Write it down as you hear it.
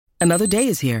Another day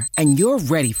is here, and you're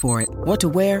ready for it. What to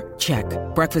wear? Check.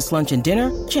 Breakfast, lunch, and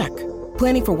dinner? Check.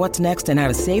 Planning for what's next and how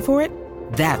to save for it?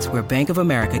 That's where Bank of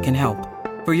America can help.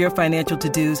 For your financial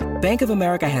to-dos, Bank of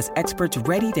America has experts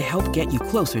ready to help get you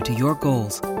closer to your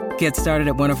goals. Get started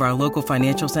at one of our local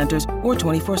financial centers or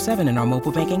 24/7 in our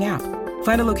mobile banking app.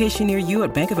 Find a location near you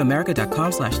at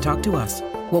bankofamerica.com/talktous.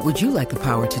 What would you like the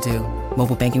power to do?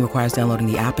 Mobile banking requires downloading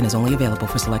the app and is only available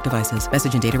for select devices.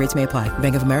 Message and data rates may apply.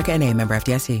 Bank of America N.A., member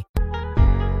FDIC.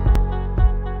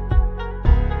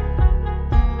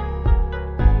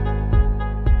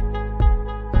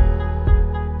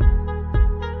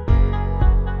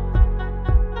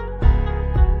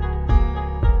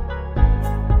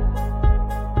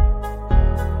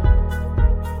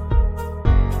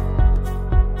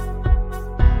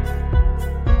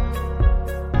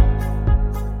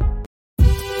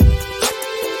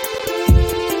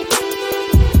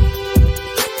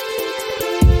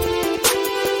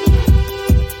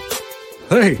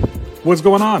 Hey, what's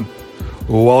going on?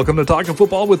 Welcome to Talking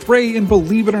Football with Ray, and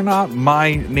believe it or not,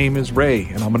 my name is Ray,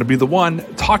 and I'm going to be the one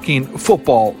talking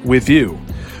football with you.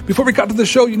 Before we cut to the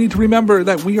show, you need to remember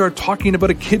that we are talking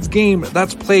about a kid's game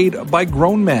that's played by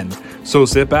grown men. So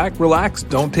sit back, relax,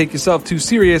 don't take yourself too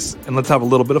serious, and let's have a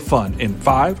little bit of fun in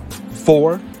 5,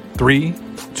 4, 3,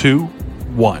 2,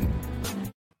 1.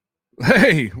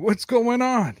 Hey, what's going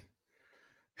on?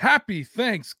 Happy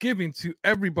Thanksgiving to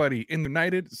everybody in the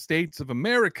United States of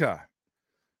America.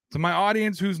 To my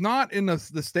audience who's not in the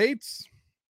States,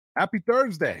 happy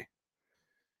Thursday,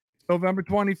 November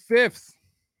 25th.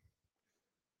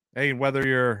 Hey, whether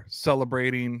you're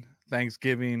celebrating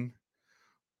Thanksgiving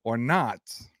or not,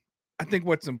 I think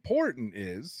what's important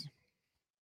is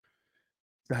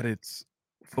that it's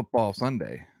football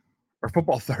Sunday, or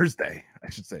football Thursday, I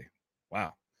should say.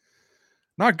 Wow.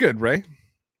 Not good, Ray.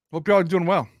 Hope y'all are doing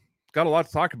well. Got a lot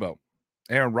to talk about.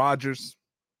 Aaron Rodgers,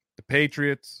 the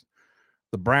Patriots,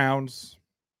 the Browns,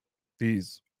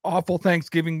 these awful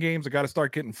Thanksgiving games that got to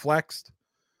start getting flexed.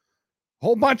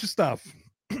 Whole bunch of stuff.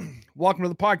 Welcome to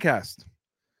the podcast.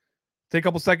 Take a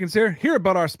couple seconds here. Hear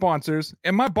about our sponsors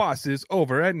and my bosses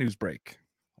over at Newsbreak.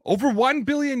 Over 1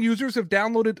 billion users have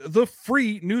downloaded the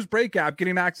free Newsbreak app,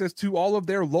 getting access to all of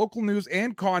their local news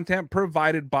and content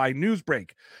provided by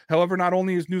Newsbreak. However, not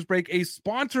only is Newsbreak a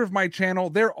sponsor of my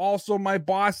channel, they're also my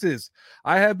bosses.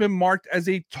 I have been marked as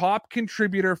a top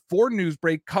contributor for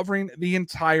Newsbreak, covering the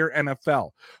entire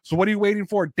NFL. So what are you waiting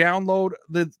for? Download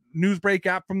the Newsbreak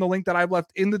app from the link that I've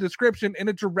left in the description, and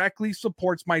it directly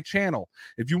supports my channel.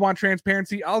 If you want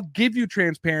transparency, I'll give you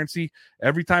transparency.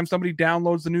 Every time somebody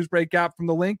downloads the Newsbreak app from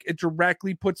the link, it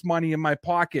directly puts money in my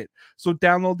pocket. So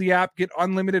download the app, get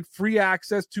unlimited free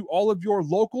access to all of your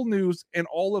local news and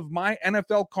all of my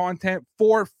NFL content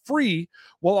for free,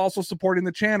 while also supporting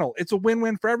the channel. It's a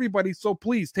win-win for everybody. So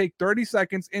please take 30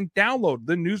 seconds and download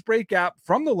the Newsbreak app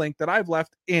from the link that I've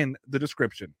left in the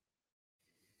description.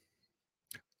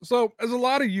 So, as a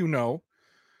lot of you know,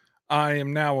 I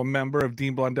am now a member of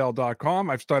DeanBlundell.com.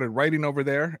 I've started writing over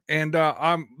there, and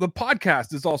the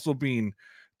podcast is also being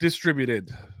distributed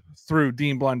through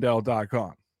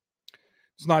DeanBlundell.com.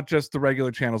 It's not just the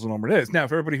regular channels and it is. Now,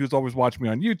 for everybody who's always watched me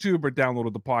on YouTube or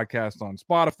downloaded the podcast on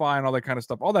Spotify and all that kind of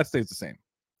stuff, all that stays the same.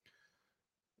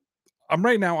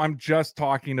 I'm just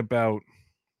talking about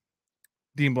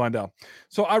Dean Blundell.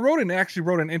 So I actually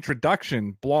wrote an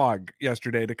introduction blog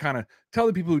yesterday to kind of tell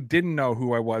the people who didn't know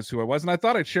who I was. And I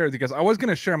thought I'd share it because I was going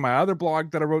to share my other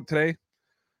blog that I wrote today,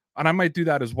 and I might do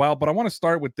that as well. But I want to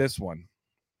start with this one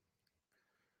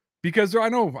because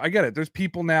I get it. There's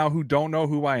people now who don't know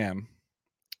who I am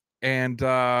and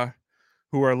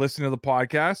who are listening to the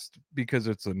podcast because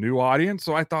it's a new audience.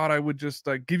 So I thought I would just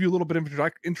give you a little bit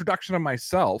of introduction of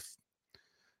myself.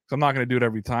 So I'm not going to do it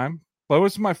every time. But it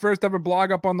was my first ever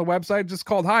blog up on the website, just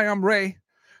called Hi, I'm Ray.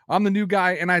 I'm the new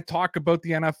guy, and I talk about the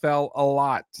NFL a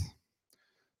lot.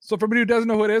 So for everybody who doesn't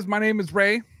know who it is, my name is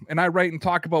Ray, and I write and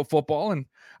talk about football. And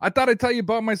I thought I'd tell you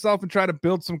about myself and try to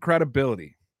build some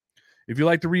credibility. If you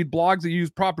like to read blogs that use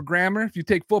proper grammar, if you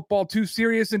take football too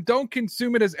serious and don't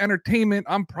consume it as entertainment,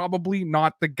 I'm probably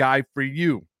not the guy for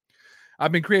you.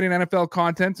 I've been creating NFL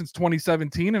content since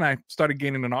 2017, and I started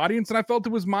gaining an audience, and I felt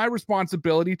it was my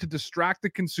responsibility to distract the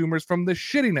consumers from the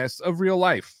shittiness of real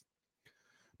life.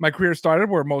 My career started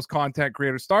where most content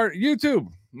creators start, YouTube.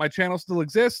 My channel still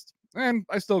exists, and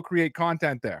I still create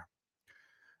content there.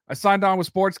 I signed on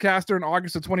with Sportscaster in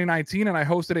August of 2019, and I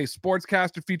hosted a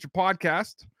Sportscaster featured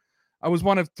podcast. I was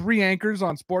one of 3 anchors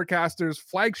on Sportcaster's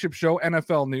flagship show,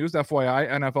 NFL News. FYI,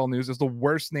 NFL News is the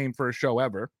worst name for a show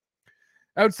ever.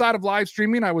 Outside of live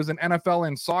streaming, I was an NFL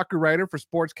and soccer writer for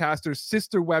Sportscaster's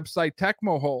sister website,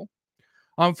 Tecmo Hole.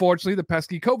 Unfortunately, the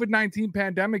pesky COVID-19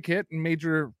 pandemic hit and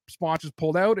major sponsors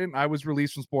pulled out, and I was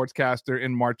released from Sportscaster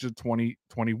in March of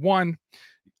 2021.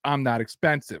 I'm not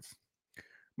expensive.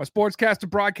 My Sportscaster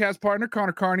broadcast partner,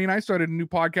 Connor Carney, and I started a new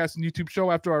podcast and YouTube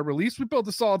show after our release. We built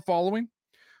a solid following.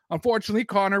 Unfortunately,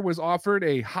 Connor was offered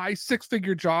a high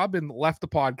six-figure job and left the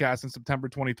podcast in September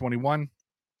 2021.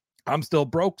 I'm still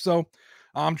broke, so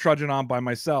I'm trudging on by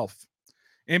myself.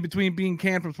 In between being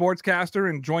canned from Sportscaster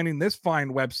and joining this fine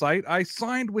website, I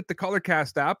signed with the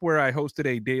Colorcast app where I hosted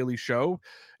a daily show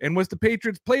and was the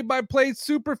Patriots play-by-play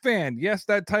super fan. Yes,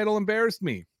 that title embarrassed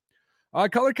me.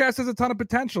 Colorcast has a ton of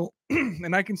potential,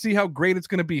 and I can see how great it's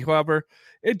going to be. However,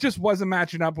 it just wasn't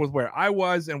matching up with where I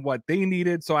was and what they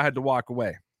needed, so I had to walk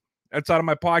away. Outside of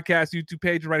my podcast, YouTube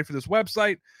page, and writing for this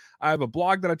website, I have a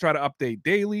blog that I try to update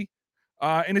daily.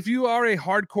 And if you are a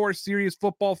hardcore, serious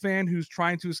football fan who's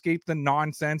trying to escape the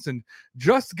nonsense and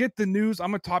just get the news,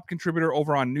 I'm a top contributor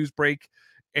over on Newsbreak,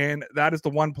 and that is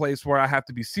the one place where I have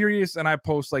to be serious, and I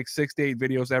post like 6 to 8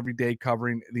 videos every day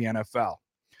covering the NFL.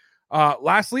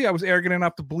 Lastly, I was arrogant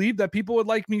enough to believe that people would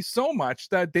like me so much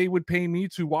that they would pay me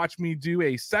to watch me do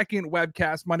a second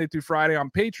webcast Monday through Friday on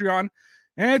Patreon,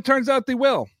 and it turns out they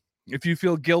will. If you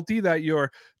feel guilty that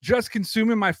you're just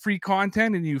consuming my free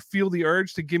content and you feel the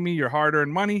urge to give me your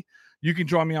hard-earned money, you can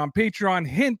join me on Patreon.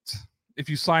 Hint, if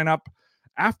you sign up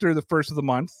after the first of the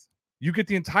month, you get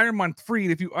the entire month free.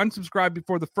 And if you unsubscribe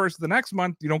before the first of the next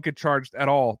month, you don't get charged at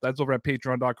all. That's over at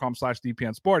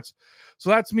patreon.com/DPN Sports. So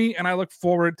that's me, and I look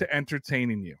forward to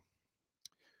entertaining you.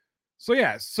 So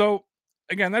yeah, so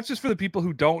again, that's just for the people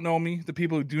who don't know me. The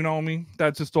people who do know me,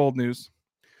 that's just old news.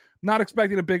 Not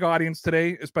expecting a big audience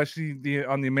today, especially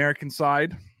on the American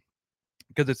side,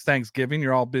 because it's Thanksgiving.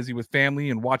 You're all busy with family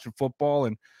and watching football.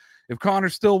 And if Connor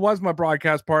still was my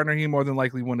broadcast partner, he more than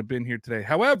likely wouldn't have been here today.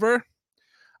 However,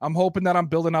 I'm hoping that I'm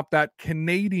building up that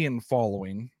Canadian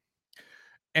following.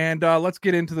 And let's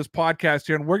get into this podcast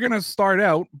here. And we're going to start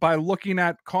out by looking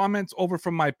at comments over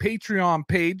from my Patreon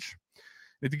page.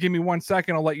 If you give me 1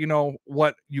 second, I'll let you know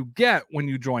what you get when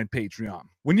you join Patreon.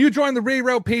 When you join the Ray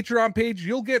Route Patreon page,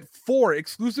 you'll get 4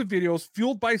 exclusive videos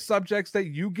fueled by subjects that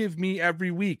you give me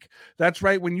every week. That's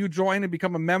right. When you join and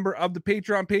become a member of the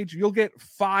Patreon page, you'll get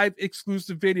 5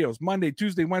 exclusive videos: Monday,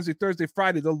 Tuesday, Wednesday, Thursday,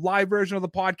 Friday, the live version of the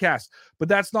podcast. But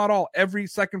that's not all. Every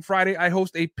second Friday, I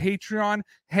host a Patreon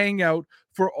hangout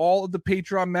for all of the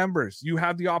Patreon members. You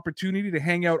have the opportunity to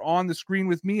hang out on the screen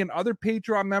with me and other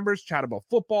Patreon members, chat about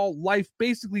football, life,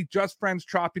 basically just friends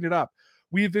chopping it up.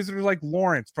 We have visitors like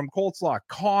Lawrence from Coltslaw,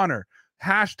 Connor,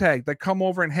 Hashtag, that come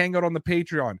over and hang out on the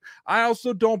Patreon. I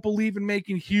also don't believe in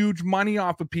making huge money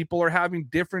off of people or having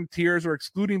different tiers or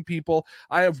excluding people.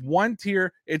 I have one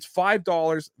tier. It's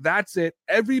 $5. That's it.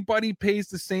 Everybody pays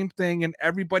the same thing, and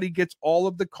everybody gets all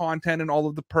of the content and all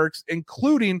of the perks,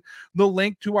 including the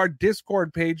link to our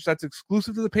Discord page that's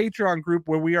exclusive to the Patreon group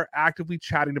where we are actively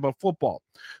chatting about football.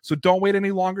 So don't wait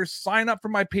any longer. Sign up for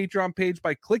my Patreon page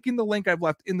by clicking the link I've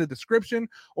left in the description,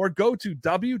 or go to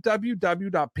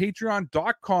www.patreon.com.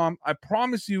 I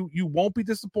promise you, you won't be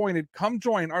disappointed. Come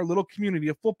join our little community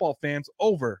of football fans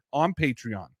over on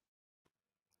Patreon.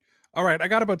 All right, I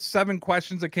got about 7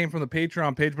 questions that came from the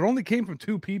Patreon page, but only came from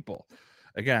 2 people.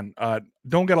 Again,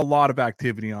 don't get a lot of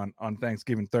activity on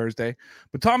Thanksgiving Thursday.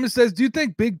 But Thomas says, do you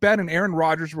think Big Ben and Aaron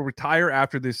Rodgers will retire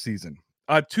after this season?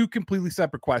 2 completely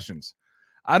separate questions.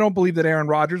 I don't believe that Aaron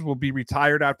Rodgers will be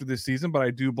retired after this season, but I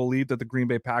do believe that the Green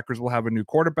Bay Packers will have a new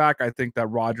quarterback. I think that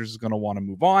Rodgers is going to want to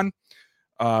move on.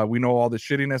 We know all the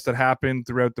shittiness that happened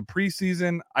throughout the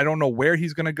preseason. I don't know where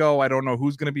he's going to go. I don't know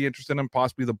who's going to be interested in him,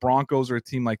 possibly the Broncos or a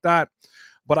team like that.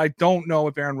 But I don't know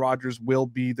if Aaron Rodgers will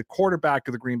be the quarterback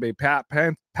of the Green Bay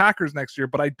Packers next year,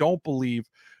 but I don't believe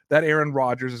that Aaron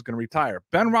Rodgers is going to retire.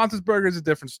 Ben Roethlisberger is a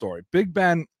different story. Big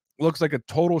Ben looks like a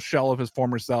total shell of his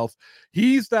former self.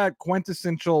 He's that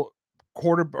quintessential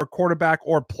quarterback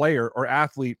or player or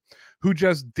athlete who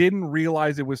just didn't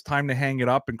realize it was time to hang it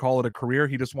up and call it a career.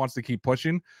 He just wants to keep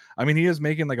pushing. I mean, he is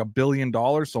making like $1 billion,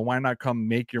 so why not come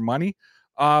make your money?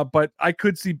 But I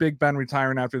could see Big Ben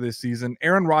retiring after this season.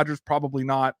 Aaron Rodgers, probably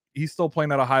not. He's still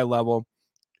playing at a high level.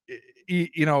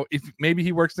 If maybe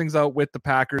he works things out with the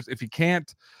Packers. If he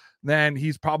can't, then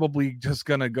he's probably just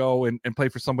going to go and play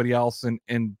for somebody else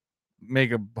and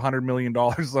make $100 million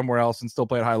somewhere else and still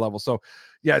play at a high level. So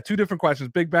yeah, 2 different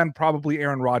questions. Big Ben, probably.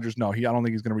 Aaron Rodgers, no, I don't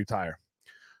think he's going to retire.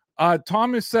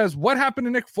 Thomas says, what happened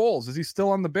to Nick Foles? Is he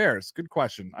still on the Bears? Good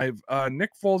question.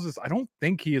 Nick Foles I don't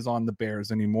think he is on the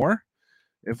Bears anymore,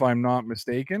 if I'm not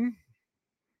mistaken.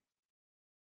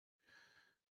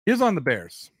 He is on the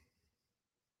Bears.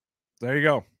 There you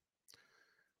go.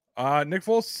 Nick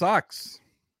Foles sucks.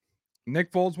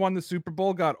 Nick Foles won the Super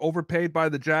Bowl, got overpaid by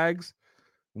the Jags,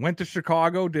 went to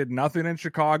Chicago, did nothing in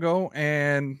Chicago,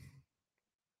 and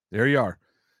there you are.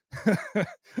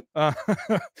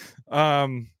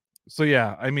 So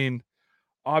yeah, I mean,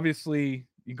 obviously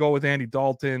you go with Andy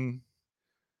Dalton.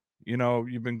 You know,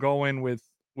 you've been going with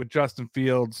Justin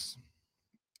Fields.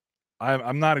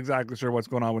 I'm not exactly sure what's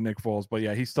going on with Nick Foles, but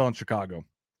yeah, he's still in Chicago.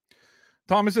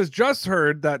 Thomas says, just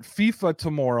heard that FIFA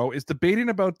tomorrow is debating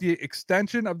about the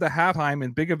extension of the halftime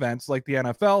in big events like the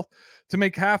NFL to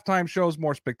make halftime shows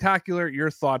more spectacular. Your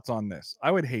thoughts on this?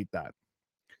 I would hate that.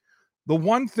 The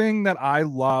one thing that I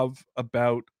love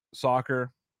about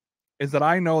soccer is that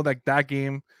I know that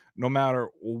game, no matter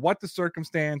what the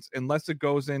circumstance, unless it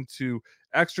goes into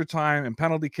extra time and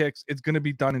penalty kicks, it's going to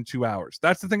be done in 2 hours.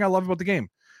 That's the thing I love about the game.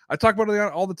 I talk about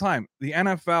it all the time. The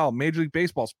NFL, Major League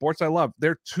Baseball, sports I love,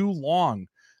 they're too long.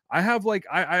 I have I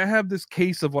have this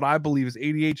case of what I believe is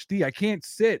ADHD. I can't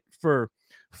sit for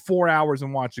 4 hours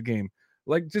and watch a game.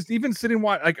 Like, just even sitting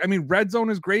watch. Like, I mean, Red Zone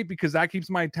is great because that keeps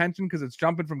my attention because it's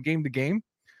jumping from game to game.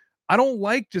 I don't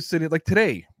like just sitting like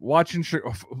today watching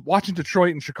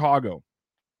Detroit and Chicago,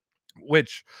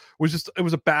 which was just, it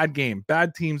was a bad game,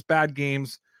 bad teams, bad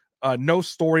games. No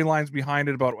storylines behind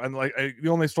it about, and the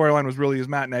only storyline was really, is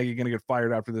Matt Nagy going to get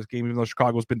fired after this game, even though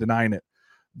Chicago's been denying it.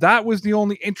 That was the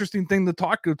only interesting thing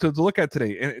to look at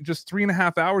today, and just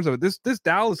 3.5 hours of it. This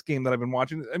Dallas game that I've been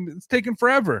watching, I mean, it's taken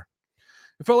forever.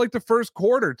 It felt like the first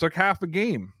quarter took half a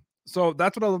game. So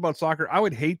that's what I love about soccer. I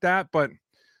would hate that, but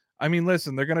I mean,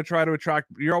 listen, they're going to try to attract.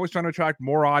 You're always trying to attract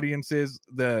more audiences.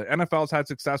 The NFL's had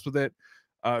success with it.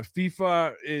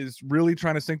 FIFA is really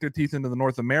trying to sink their teeth into the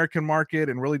North American market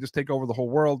and really just take over the whole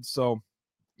world. So,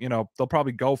 you know, they'll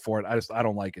probably go for it. I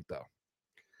don't like it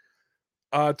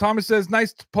though. Thomas says,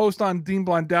 nice post on Dean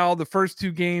Blundell. The first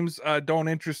 2 games don't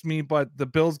interest me, but the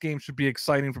Bills game should be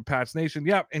exciting for Pats Nation.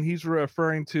 Yep, and he's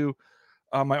referring to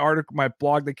my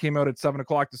blog that came out at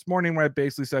 7:00 this morning, where I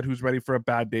basically said who's ready for a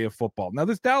bad day of football. Now,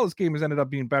 this Dallas game has ended up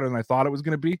being better than I thought it was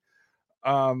going to be.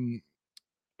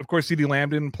 Of course, CeeDee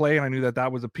Lamb didn't play, and I knew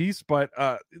that was a piece. But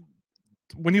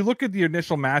when you look at the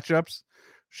initial matchups,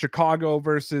 Chicago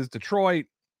versus Detroit,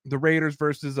 the Raiders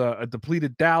versus a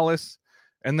depleted Dallas,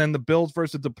 and then the Bills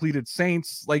versus depleted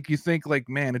Saints, like, you think, like,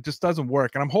 man, it just doesn't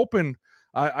work. And I'm hoping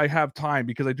I have time,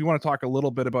 because I do want to talk a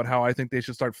little bit about how I think they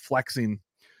should start flexing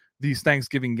these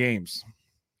Thanksgiving games.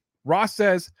 Ross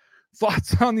says,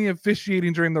 thoughts on the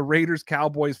officiating during the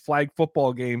Raiders-Cowboys flag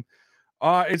football game.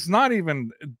 It's not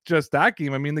even just that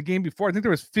game. I mean, the game before, I think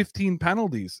there was 15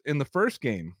 penalties in the first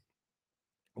game.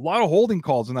 A lot of holding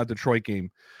calls in that Detroit game.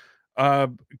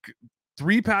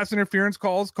 3 pass interference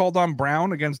calls called on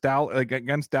Brown against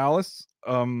Dallas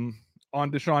on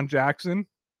Deshaun Jackson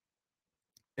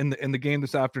in the game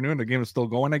this afternoon. The game is still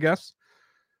going, I guess.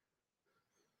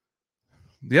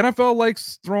 The NFL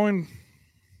likes throwing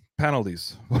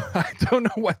penalties. I don't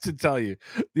know what to tell you.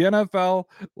 The NFL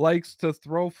likes to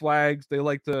throw flags. They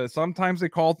like to, sometimes they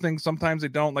call things, sometimes they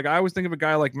don't. Like, I always think of a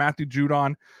guy like Matthew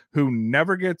Judon, who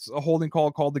never gets a holding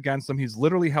call called against him. He's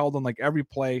literally held on like every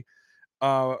play.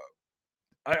 I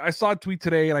saw a tweet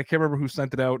today, and I can't remember who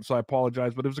sent it out, so I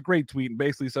apologize, but it was a great tweet, and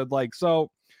basically said, like, so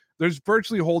there's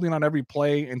virtually holding on every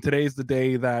play, and today's the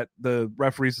day that the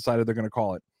referees decided they're going to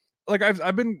call it. Like,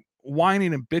 I've been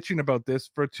whining and bitching about this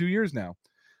for 2 years now.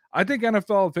 I think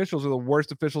NFL officials are the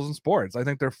worst officials in sports. I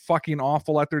think they're fucking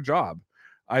awful at their job.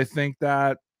 I think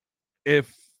that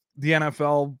if the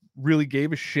NFL really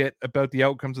gave a shit about the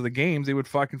outcomes of the games, they would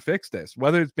fucking fix this.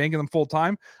 Whether it's banking them full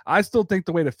time, I still think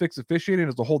the way to fix officiating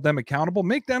is to hold them accountable.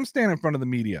 Make them stand in front of the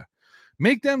media.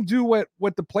 Make them do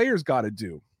what the players got to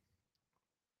do.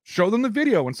 Show them the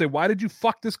video and say, why did you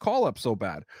fuck this call up so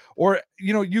bad? Or,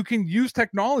 you know, you can use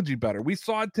technology better. We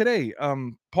saw it today.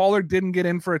 Pollard didn't get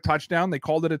in for a touchdown. They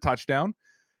called it a touchdown,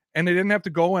 and they didn't have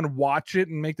to go and watch it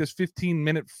and make this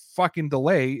 15-minute fucking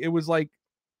delay. It was like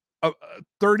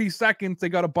 30 seconds. They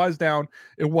got a buzz down.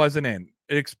 It wasn't in.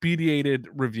 It expedited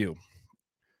review.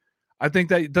 I think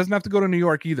that it doesn't have to go to New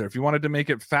York either. If you wanted to make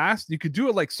it fast, you could do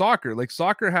it like soccer. Like,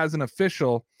 soccer has an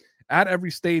official at every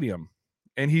stadium,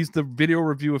 and he's the video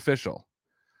review official.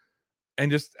 And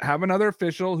just have another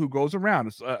official who goes around.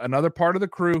 It's another part of the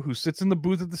crew who sits in the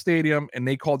booth at the stadium, and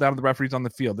they call down to the referees on the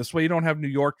field. This way you don't have New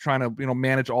York trying to, you know,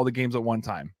 manage all the games at one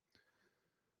time.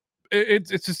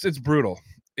 It's brutal.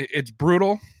 It's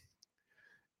brutal.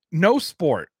 No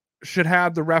sport should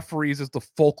have the referees as the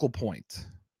focal point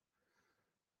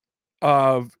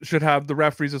of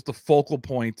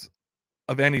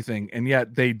anything, and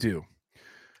yet they do.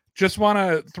 Just want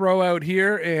to throw out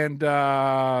here,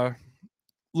 and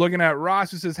looking at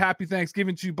Ross, who says, happy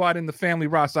Thanksgiving to you, bud, and the family.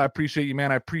 Ross, I appreciate you,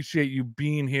 man. I appreciate you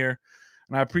being here.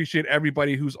 And I appreciate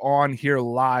everybody who's on here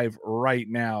live right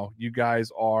now. You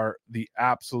guys are the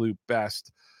absolute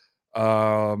best.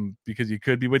 Because you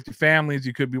could be with your families,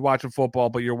 you could be watching football,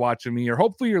 but you're watching me, or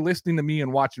hopefully you're listening to me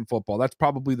and watching football. That's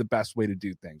probably the best way to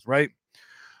do things, right?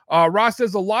 Ross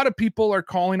says a lot of people are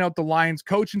calling out the Lions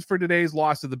coaching for today's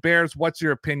loss to the Bears. What's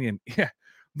your opinion? Yeah,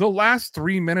 the last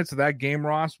 3 minutes of that game,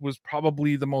 Ross, was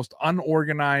probably the most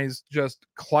unorganized, just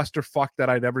clusterfuck that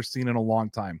I'd ever seen in a long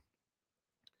time.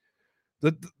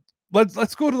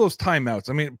 Let's go to those timeouts.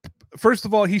 I mean, first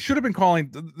of all, he should have been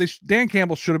calling. Dan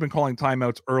Campbell should have been calling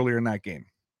timeouts earlier in that game.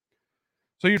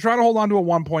 So you're trying to hold on to a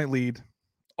 1-point lead.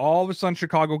 All of a sudden,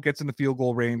 Chicago gets in the field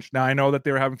goal range. Now, I know that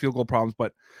they were having field goal problems,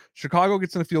 but Chicago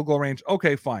gets in the field goal range.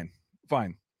 Okay, fine.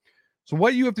 So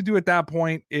what you have to do at that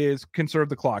point is conserve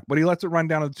the clock. But he lets it run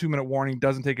down to the 2-minute warning,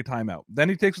 doesn't take a timeout. Then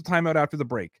he takes a timeout after the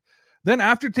break. Then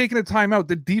after taking a timeout,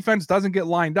 the defense doesn't get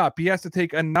lined up. He has to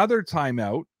take another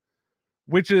timeout,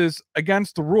 which is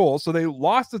against the rule. So they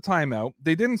lost the timeout.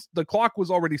 The clock was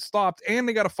already stopped, and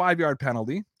they got a 5-yard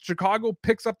penalty. Chicago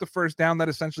picks up the first down. That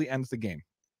essentially ends the game.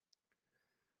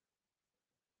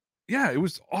 Yeah, it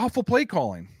was awful play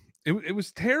calling. It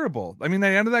was terrible. I mean, the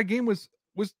end of that game was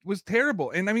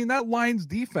terrible. And I mean, that Lions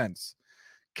defense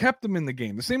kept them in the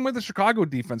game. The same way the Chicago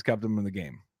defense kept them in the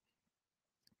game.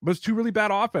 But it's two really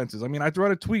bad offenses. I mean, I threw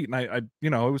out a tweet and I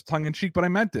it was tongue in cheek, but I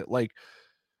meant it. Like,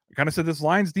 I kind of said, this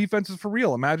Lions defense is for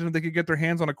real. Imagine if they could get their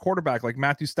hands on a quarterback like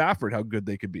Matthew Stafford, how good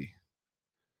they could be.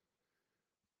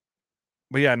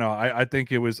 But yeah, no, I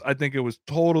think it was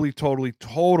totally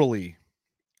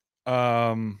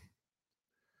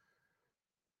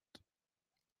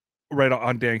right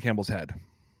on Dan Campbell's head.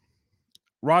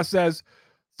 Ross says,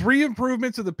 3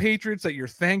 improvements of the Patriots that you're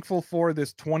thankful for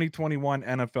this 2021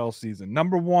 NFL season.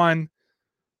 Number 1,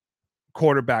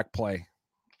 quarterback play.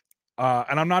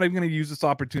 And I'm not even going to use this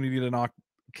opportunity to knock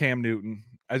Cam Newton.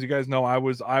 As you guys know,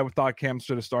 I thought Cam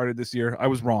should have started this year. I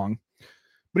was wrong.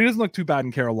 But he doesn't look too bad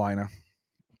in Carolina.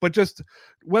 But just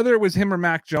whether it was him or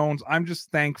Mac Jones, I'm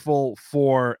just thankful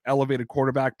for elevated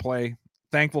quarterback play.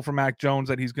 Thankful for Mac Jones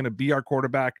that he's going to be our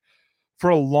quarterback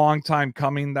for a long time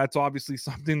coming. That's obviously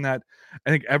something that I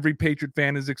think every Patriot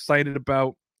fan is excited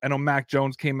about. I know Mac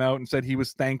Jones came out and said he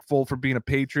was thankful for being a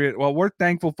Patriot. Well, we're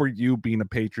thankful for you being a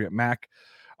Patriot, Mac.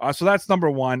 So that's number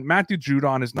 1. Matthew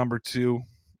Judon is number 2.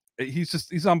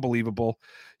 He's unbelievable.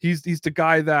 He's the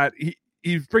guy that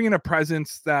he's bringing a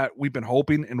presence that we've been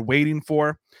hoping and waiting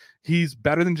for. He's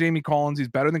better than Jamie Collins. He's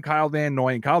better than Kyle Van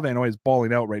Noy. And Kyle Van Noy is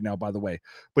balling out right now, by the way.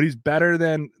 But he's better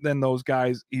than those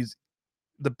guys. He's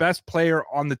the best player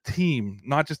on the team,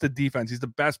 not just the defense. He's the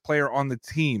best player on the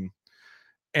team.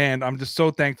 And I'm just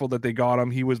so thankful that they got him.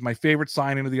 He was my favorite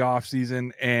signing of the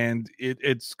offseason, and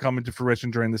it's coming to fruition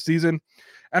during the season.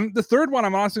 And the third one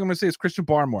I'm honestly going to say is Christian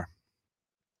Barmore.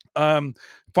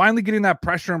 Finally getting that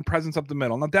pressure and presence up the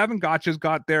middle. Now, Davin Gotcha's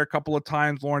got there a couple of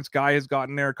times. Lawrence Guy has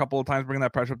gotten there a couple of times, bringing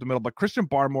that pressure up the middle. But Christian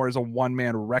Barmore is a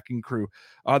one-man wrecking crew.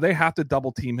 They have to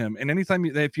double team him. And anytime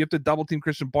if you have to double team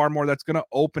Christian Barmore, that's going to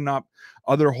open up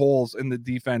other holes in the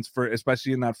defense for,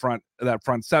 especially in that front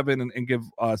 7, and give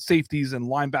safeties and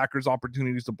linebackers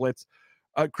opportunities to blitz.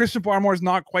 Christian Barmore is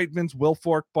not quite Vince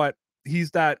Wilfork, but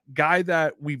he's that guy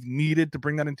that we've needed to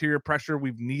bring that interior pressure.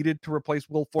 We've needed to replace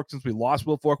Wilfork since we lost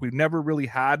Wilfork. We've never really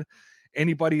had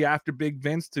anybody after Big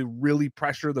Vince to really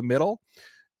pressure the middle.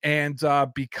 And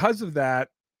because of that,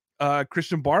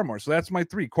 Christian Barmore. So that's my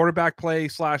 3: quarterback play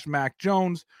 / Mac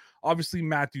Jones, obviously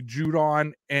Matthew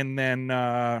Judon, and then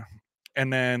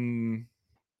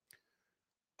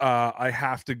I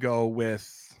have to go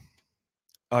with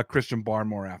Christian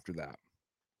Barmore after that.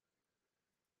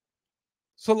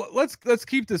 So let's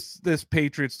keep this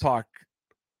Patriots talk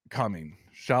coming,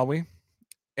 shall we?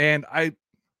 And I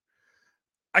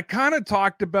kind of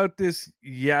talked about this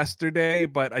yesterday,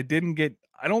 but I didn't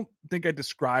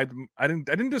describe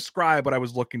what I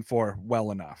was looking for well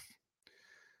enough.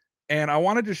 And I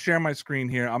wanted to share my screen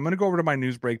here. I'm going to go over to my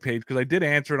Newsbreak page because I did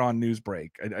answer it on Newsbreak.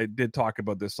 I did talk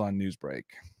about this on Newsbreak.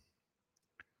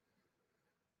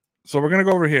 So we're going to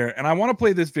go over here, and I want to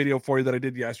play this video for you that I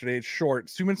did yesterday. It's short,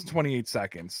 it's 2 minutes and 28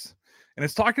 seconds. And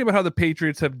it's talking about how the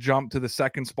Patriots have jumped to the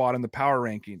 2nd spot in the power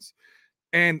rankings.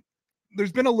 And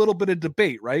there's been a little bit of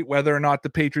debate, right? Whether or not the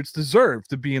Patriots deserve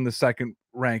to be in the 2nd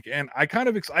rank. And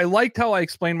I liked how I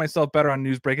explained myself better on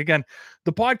Newsbreak. Again,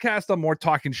 the podcast, I'm more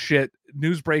talking shit.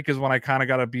 Newsbreak is when I kind of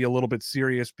got to be a little bit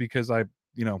serious because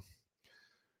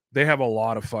they have a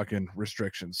lot of fucking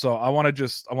restrictions. So I want to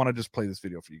just play this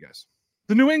video for you guys.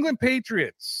 The New England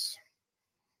Patriots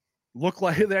look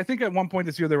like, I think at one point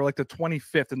this year, they were like the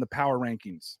 25th in the power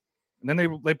rankings. And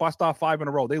then they bust off 5 in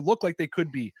a row. They look like they could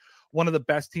be one of the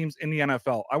best teams in the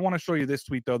NFL. I want to show you this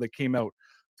tweet, though, that came out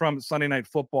from Sunday Night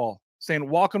Football saying,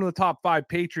 welcome to the top 5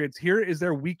 Patriots. Here is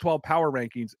their Week 12 power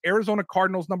rankings. Arizona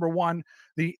Cardinals, number 1.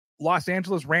 The Los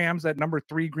Angeles Rams at number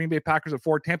 3. Green Bay Packers at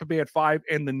 4. Tampa Bay at 5.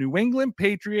 And the New England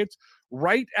Patriots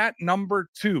right at number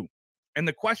 2. And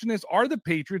the question is, are the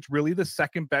Patriots really the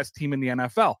second best team in the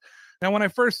NFL? Now, when I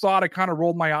first saw it, I kind of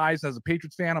rolled my eyes. As a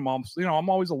Patriots fan, I'm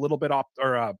always a little bit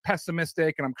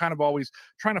pessimistic, and I'm kind of always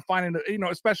trying to find,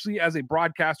 especially as a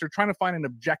broadcaster, trying to find an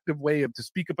objective way to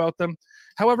speak about them.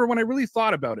 However, when I really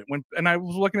thought about it, and I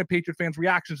was looking at Patriot fans'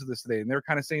 reactions to this today, and they're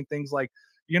kind of saying things like,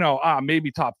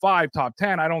 maybe top 5, top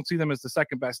 10. I don't see them as the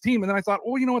second best team. And then I thought,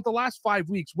 the last 5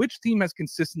 weeks, which team has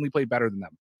consistently played better than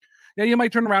them? Yeah, you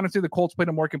might turn around and say the Colts played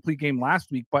a more complete game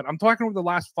last week, but I'm talking over the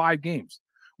last 5 games.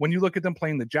 When you look at them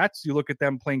playing the Jets, you look at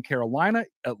them playing Carolina,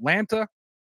 Atlanta,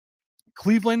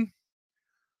 Cleveland,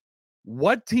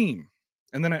 what team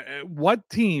in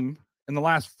the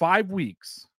last 5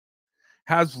 weeks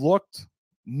has looked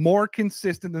more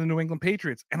consistent than the New England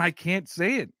Patriots? And I can't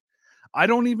say it. I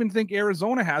don't even think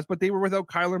Arizona has, but they were without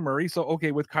Kyler Murray. So,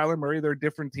 okay, with Kyler Murray, they're a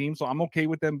different team. So I'm okay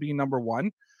with them being number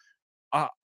 1.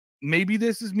 Maybe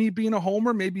this is me being a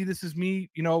homer. Maybe this is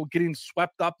me, getting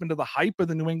swept up into the hype of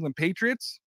the New England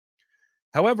Patriots.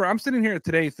 However, I'm sitting here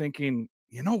today thinking,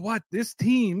 you know what? This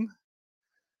team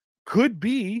could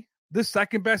be the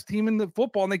second best team in the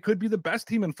football, and they could be the best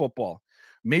team in football.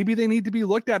 Maybe they need to be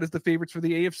looked at as the favorites for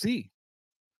the AFC.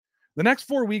 The next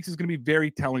 4 weeks is going to be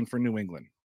very telling for New England.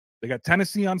 They got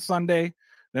Tennessee on Sunday.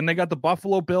 Then they got the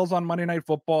Buffalo Bills on Monday Night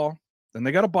Football. Then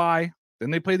they got a bye. Then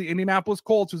they play the Indianapolis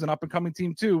Colts, who's an up-and-coming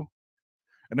team too.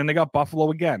 And then they got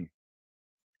Buffalo again.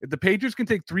 If the Patriots can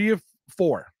take 3 of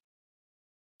 4,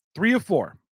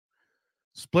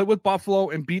 split with Buffalo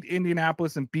and beat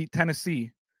Indianapolis and beat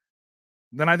Tennessee,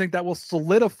 then I think that will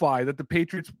solidify that the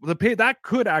Patriots, that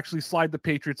could actually slide the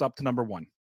Patriots up to number 1.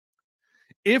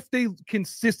 If they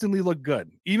consistently look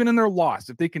good, even in their loss,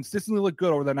 if they consistently look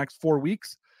good over the next 4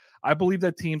 weeks, I believe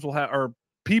that teams will have, or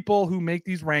people who make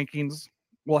these rankings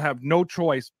will have no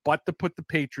choice but to put the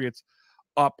Patriots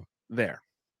up there.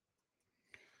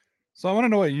 So I want to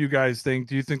know what you guys think.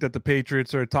 Do you think that the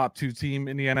Patriots are a top 2 team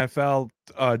in the NFL?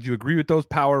 Do you agree with those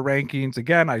power rankings?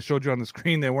 Again, I showed you on the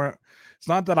screen. They weren't. It's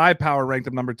not that I power ranked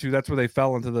them number 2. That's where they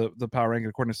fell into the power ranking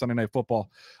according to Sunday Night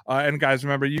Football. And guys,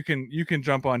 remember, you can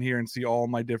jump on here and see all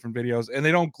my different videos. And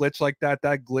they don't glitch like that.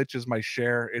 That glitch is my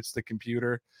share. It's the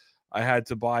computer. I had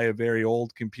to buy a very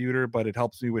old computer, but it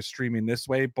helps me with streaming this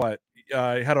way. But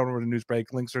head on over to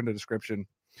Newsbreak. Links are in the description.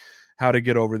 How to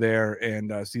get over there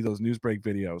and see those Newsbreak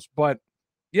videos. But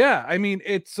yeah, I mean,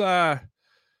 it's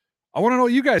I want to know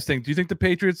what you guys think. Do you think the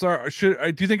Patriots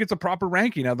do you think it's a proper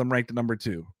ranking of them ranked at number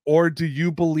 2, or do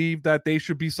you believe that they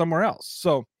should be somewhere else?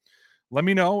 So let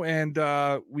me know, and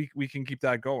we can keep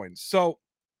that going. So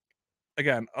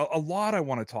again, a lot I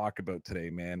want to talk about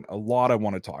today, man. A lot I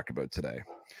want to talk about today.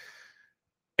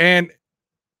 And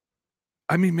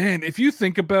I mean, man, if you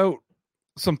think about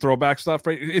some throwback stuff,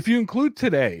 right? If you include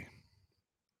today,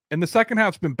 and the second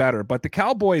half's been better, but the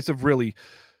Cowboys have really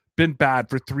been bad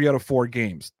for 3 out of 4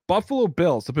 games. Buffalo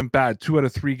Bills have been bad 2 out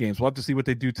of 3 games. We'll have to see what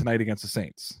they do tonight against the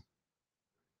Saints.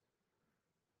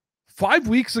 5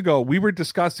 weeks ago, we were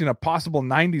discussing a possible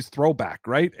 90s throwback,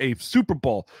 right? A Super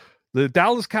Bowl. The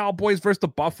Dallas Cowboys versus the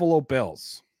Buffalo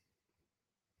Bills.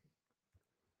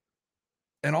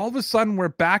 And all of a sudden, we're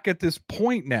back at this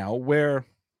point now where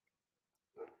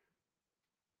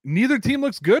neither team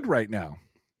looks good right now.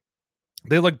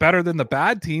 They look better than the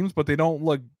bad teams, but they don't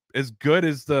look as good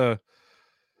as they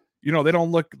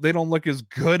don't look as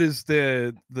good as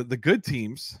the good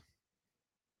teams.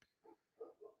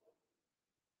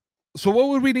 So what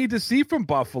would we need to see from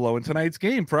Buffalo in tonight's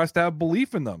game for us to have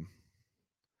belief in them?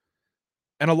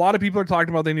 And a lot of people are talking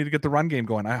about they need to get the run game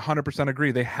going. I 100%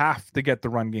 agree. They have to get the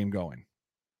run game going.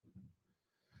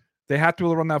 They have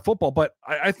to run that football. But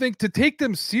I think to take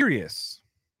them serious,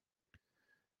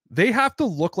 they have to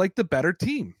look like the better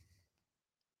team.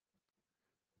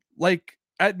 Like,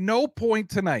 at no point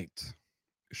tonight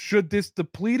should this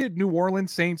depleted New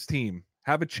Orleans Saints team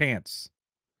have a chance,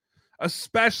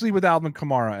 especially with Alvin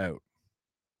Kamara out.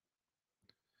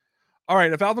 All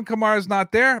right, if Alvin Kamara is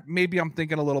not there, maybe I'm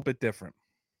thinking a little bit different.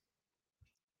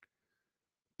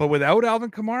 But without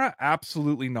Alvin Kamara,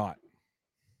 absolutely not.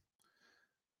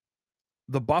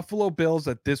 The Buffalo Bills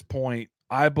at this point,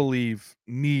 I believe,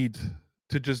 need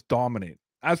to just dominate.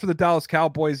 As for the Dallas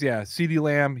Cowboys, yeah, CeeDee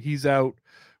Lamb, he's out.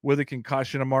 with a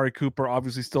concussion. Amari Cooper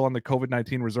obviously still on the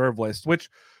COVID-19 reserve list, which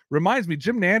reminds me,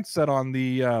 Jim Nantz said on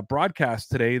the broadcast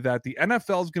today that the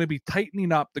NFL is going to be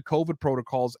tightening up the COVID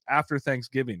protocols after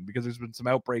Thanksgiving because there's been some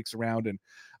outbreaks around. And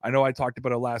I know I talked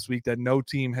about it last week that no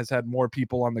team has had more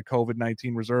people on the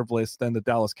COVID-19 reserve list than the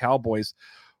Dallas Cowboys.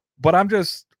 But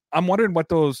I'm wondering what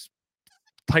those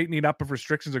tightening up of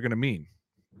restrictions are going to mean.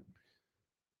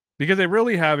 Because they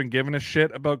really haven't given a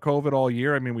shit about COVID all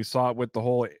year. I mean, we saw it with the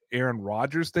whole Aaron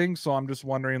Rodgers thing. So I'm just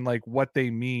wondering like what they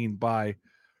mean by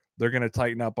they're going to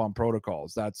tighten up on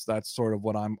protocols. That's sort of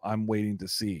what I'm waiting to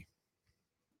see.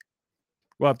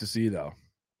 We'll have to see though.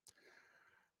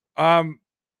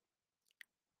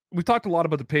 We talked a lot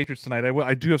about the Patriots tonight.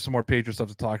 I do have some more Patriots stuff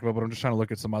to talk about, but I'm just trying to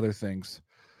look at some other things.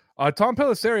 Tom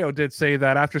Pelissero did say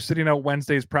that after sitting out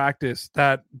Wednesday's practice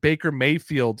that Baker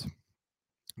Mayfield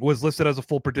was listed as a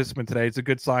full participant today. It's a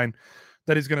good sign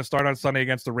that he's going to start on Sunday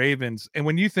against the Ravens. And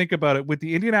when you think about it, with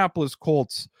the Indianapolis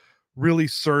Colts really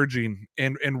surging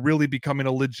and really becoming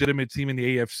a legitimate team in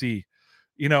the AFC,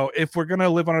 you know, if we're going to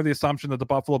live under the assumption that the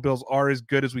Buffalo Bills are as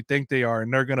good as we think they are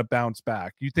and they're going to bounce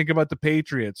back, you think about the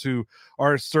Patriots, who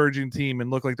are a surging team and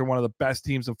look like they're one of the best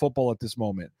teams in football at this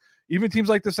moment. Even teams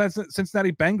like the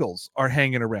Cincinnati Bengals are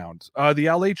hanging around. The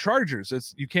LA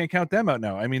Chargers, you can't count them out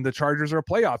now. I mean, the Chargers are a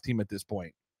playoff team at this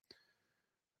point.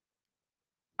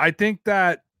 I think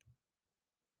that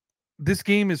this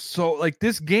game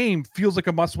feels like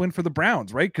a must win for the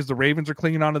Browns, right? Because the Ravens are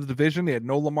clinging on to the division. They had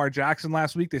no Lamar Jackson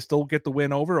last week. They still get the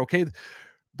win over. Okay.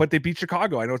 But they beat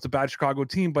Chicago. I know it's a bad Chicago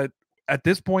team, but at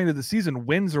this point of the season,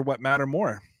 wins are what matter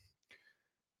more.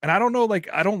 And I don't know,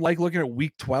 I don't like looking at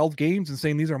week 12 games and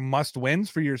saying these are must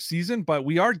wins for your season, but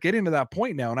we are getting to that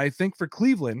point now. And I think for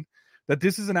Cleveland, that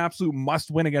this is an absolute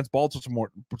must win against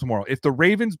Baltimore tomorrow. If the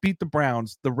Ravens beat the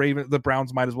Browns, the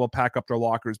Browns might as well pack up their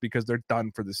lockers because they're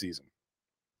done for the season.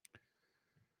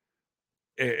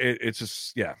 It's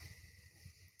just, yeah.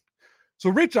 So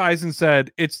Rich Eisen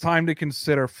said it's time to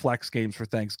consider flex games for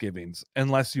Thanksgivings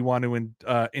unless you want to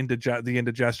the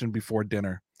indigestion before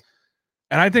dinner.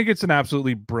 And I think it's an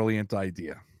absolutely brilliant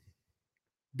idea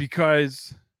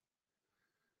because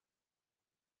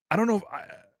I don't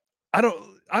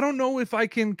know if I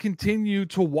can continue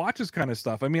to watch this kind of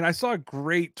stuff. I mean, I saw a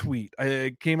great tweet.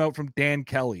 It came out from Dan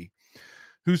Kelly,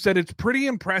 who said it's pretty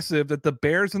impressive that the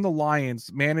Bears and the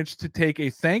Lions managed to take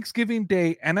a Thanksgiving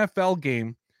Day NFL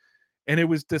game, and it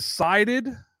was decided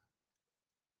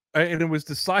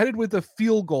with a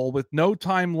field goal with no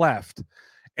time left,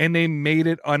 and they made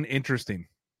it uninteresting.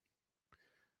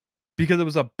 Because it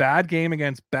was a bad game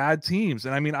against bad teams.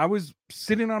 And I mean, I was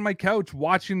sitting on my couch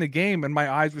watching the game and my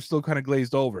eyes were still kind of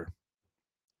glazed over.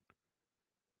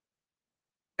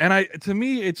 And to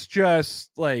me, it's just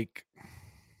like,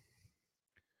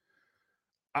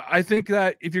 I think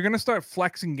that if you're going to start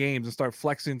flexing games and start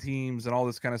flexing teams and all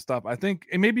this kind of stuff, I think,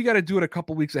 and maybe you got to do it a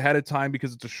couple weeks ahead of time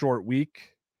because it's a short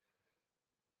week.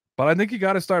 But I think you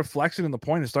got to start flexing in the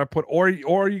point and start or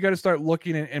you got to start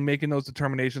looking and making those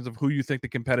determinations of who you think the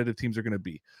competitive teams are going to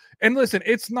be. And listen,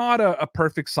 it's not a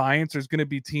perfect science. There's going to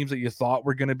be teams that you thought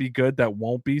were going to be good that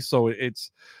won't be. So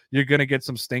you're going to get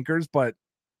some stinkers, but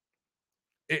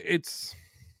I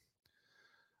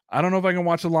don't know if I can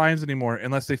watch the Lions anymore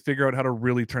unless they figure out how to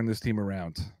really turn this team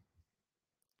around.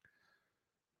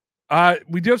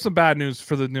 We do have some bad news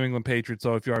for the New England Patriots,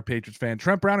 though, if you are a Patriots fan.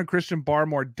 Trent Brown and Christian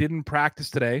Barmore didn't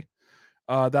practice today.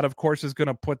 That, of course, is going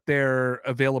to put their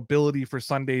availability for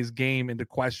Sunday's game into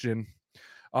question.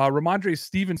 Ramondre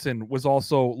Stevenson was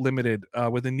also limited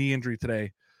with a knee injury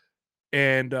today.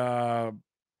 And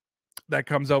that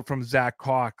comes out from Zach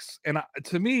Cox. And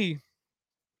to me,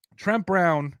 Trent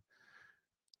Brown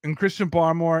and Christian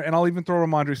Barmore, and I'll even throw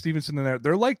Ramondre Stevenson in there,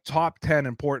 they're like top 10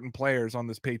 important players on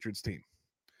this Patriots team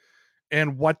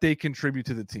and what they contribute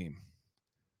to the team.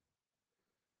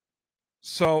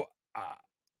 So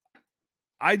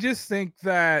I just think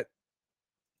that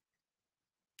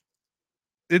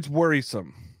it's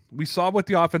worrisome. We saw what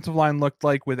the offensive line looked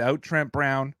like without Trent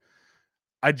Brown.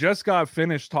 I just got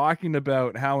finished talking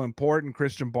about how important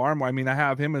Christian Barmore. I mean, I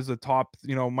have him as a top,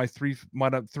 my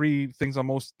three things I'm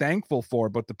most thankful for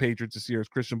about the Patriots this year is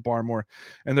Christian Barmore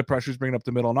and the pressures bringing up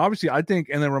the middle. And obviously I think,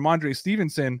 and then Ramondre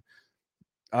Stevenson,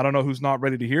 I don't know who's not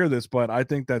ready to hear this, but I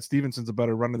think that Stevenson's a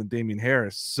better runner than Damian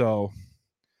Harris. So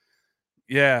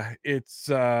yeah, it's,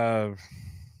 I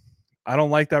don't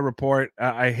like that report.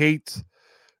 I hate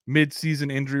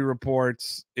mid-season injury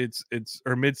reports.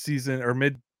 Or mid-season or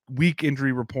mid-week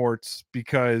injury reports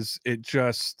because it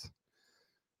just,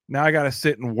 now I got to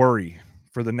sit and worry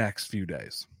for the next few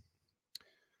days.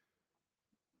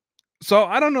 So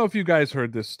I don't know if you guys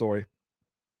heard this story.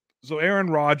 So Aaron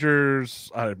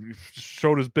Rodgers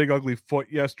showed his big ugly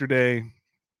foot yesterday,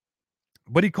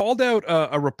 but he called out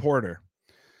a reporter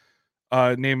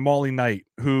named Molly Knight,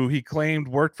 who he claimed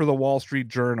worked for the Wall Street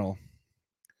Journal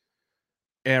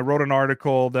and wrote an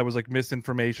article that was like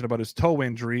misinformation about his toe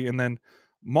injury. And then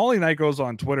Molly Knight goes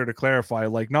on Twitter to clarify,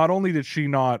 like, not only did she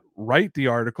not write the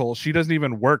article, she doesn't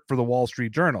even work for the Wall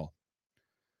Street Journal.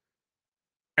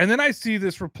 And then I see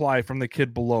this reply from the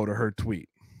kid below to her tweet.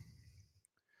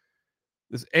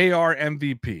 This AR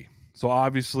MVP. So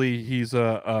obviously he's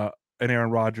an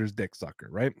Aaron Rodgers dick sucker,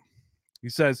 right? He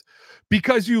says,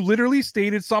 because you literally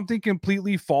stated something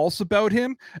completely false about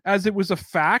him as it was a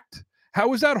fact.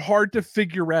 How is that hard to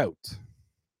figure out?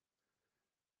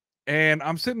 And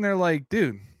I'm sitting there like,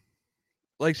 dude,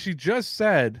 like she just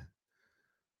said,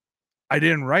 I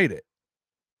didn't write it.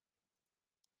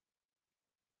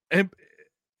 And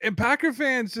Packer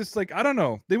fans just like, I don't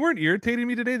know. They weren't irritating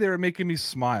me today. They were making me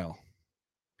smile.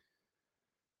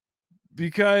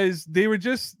 Because you're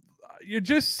just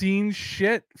seeing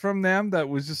shit from them that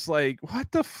was just like,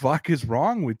 what the fuck is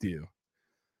wrong with you?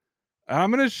 I'm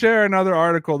going to share another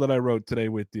article that I wrote today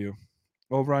with you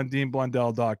over on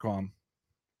deanblundell.com.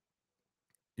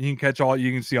 You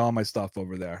can see all my stuff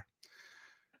over there.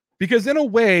 Because in a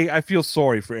way, I feel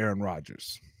sorry for Aaron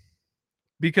Rodgers.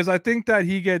 Because I think that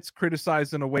he gets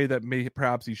criticized in a way that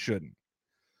perhaps he shouldn't.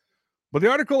 But the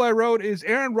article I wrote is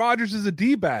Aaron Rodgers is a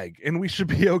D-bag, and we should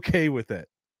be okay with it.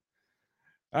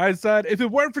 I said, if it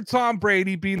weren't for Tom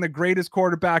Brady being the greatest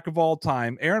quarterback of all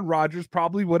time, Aaron Rodgers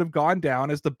probably would have gone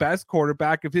down as the best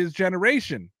quarterback of his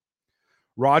generation.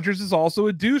 Rodgers is also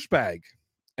a douchebag,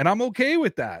 and I'm okay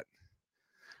with that.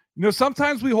 You know,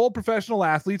 sometimes we hold professional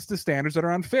athletes to standards that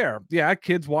are unfair. Yeah,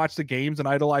 kids watch the games and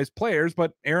idolize players,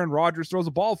 but Aaron Rodgers throws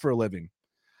a ball for a living.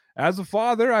 As a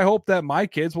father, I hope that my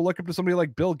kids will look up to somebody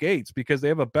like Bill Gates because they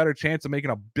have a better chance of making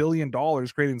 $1 billion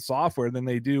creating software than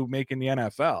they do making the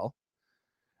NFL.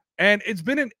 And it's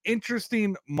been an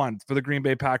interesting month for the Green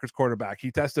Bay Packers quarterback.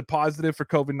 He tested positive for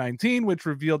COVID-19, which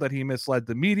revealed that he misled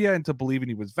the media into believing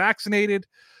he was vaccinated.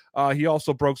 He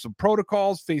also broke some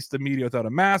protocols, faced the media without a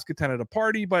mask, attended a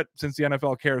party, but since the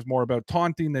NFL cares more about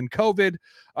taunting than COVID,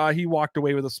 he walked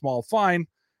away with a small fine.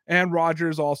 And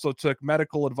Rodgers also took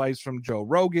medical advice from Joe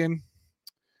Rogan.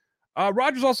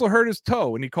 Rodgers also hurt his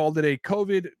toe, and he called it a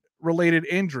COVID-related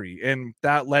injury, and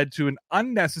that led to an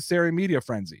unnecessary media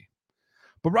frenzy.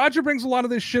 But Rodgers brings a lot of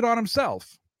this shit on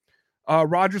himself.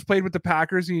 Rodgers played with the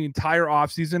Packers the entire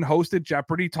offseason, hosted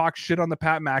Jeopardy, talked shit on the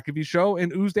Pat McAfee show,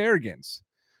 and oozed arrogance.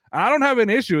 I don't have an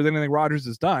issue with anything Rodgers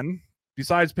has done.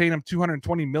 Besides paying him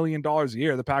 $220 million a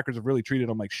year, the Packers have really treated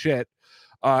him like shit.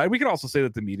 And we can also say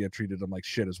that the media treated him like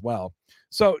shit as well.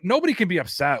 So nobody can be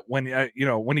upset when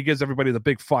he gives everybody the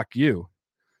big fuck you.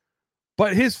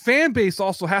 But his fan base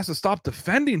also has to stop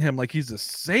defending him like he's a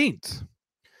saint.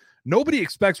 Nobody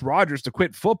expects Rodgers to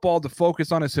quit football to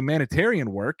focus on his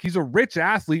humanitarian work. He's a rich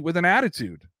athlete with an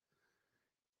attitude.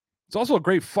 It's also a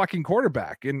great fucking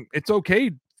quarterback, and it's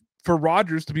okay for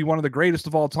Rodgers to be one of the greatest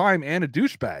of all time and a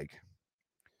douchebag.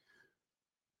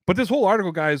 But this whole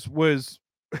article, guys, was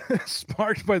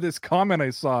sparked by this comment I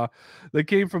saw that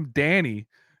came from Danny,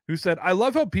 who said, I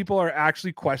love how people are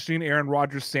actually questioning Aaron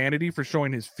Rodgers' sanity for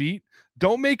showing his feet.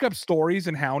 Don't make up stories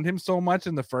and hound him so much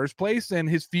in the first place, and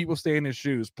his feet will stay in his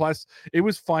shoes. Plus, it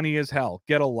was funny as hell.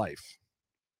 Get a life.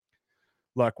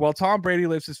 Look, while Tom Brady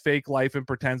lives his fake life and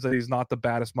pretends that he's not the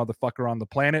baddest motherfucker on the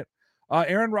planet,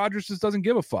 Aaron Rodgers just doesn't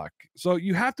give a fuck. So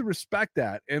you have to respect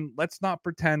that, and let's not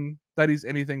pretend that he's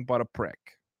anything but a prick.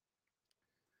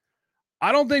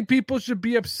 I don't think people should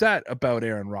be upset about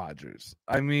Aaron Rodgers.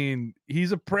 I mean,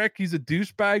 he's a prick, he's a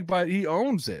douchebag, but he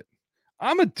owns it.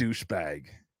 I'm a douchebag.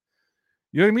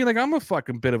 You know what I mean? Like, I'm a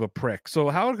fucking bit of a prick. So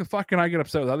how the fuck can I get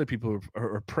upset with other people who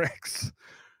are pricks?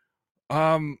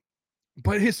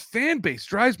 But his fan base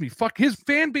drives me. His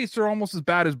fan base are almost as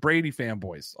bad as Brady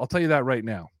fanboys. I'll tell you that right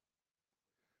now.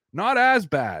 Not as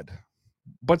bad,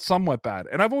 but somewhat bad.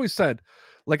 And I've always said,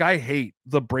 like, I hate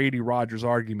the Brady Rodgers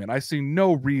argument. I see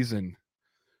no reason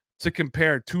to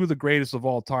compare two of the greatest of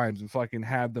all times and fucking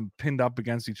have them pinned up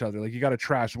against each other. Like, you got to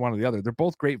trash one or the other. They're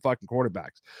both great fucking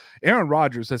quarterbacks. Aaron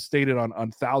Rodgers has stated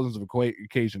on thousands of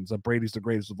occasions that Brady's the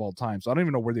greatest of all time. So I don't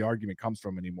even know where the argument comes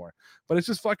from anymore. But it's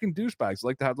just fucking douchebags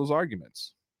like to have those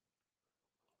arguments.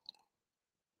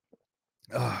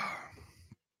 I'm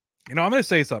going to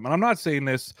say something. And I'm not saying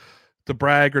this to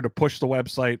brag or to push the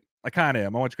website. I kind of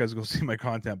am. I want you guys to go see my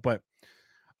content. But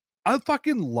I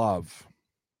fucking love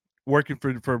working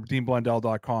for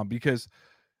deanblundell.com, because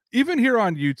even here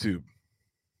on YouTube,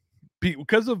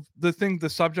 because of the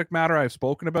subject matter I've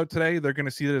spoken about today, they're going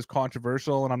to see it as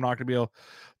controversial, and I'm not going to be able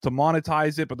to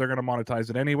monetize it, but they're going to monetize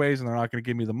it anyways, and they're not going to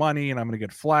give me the money, and I'm going to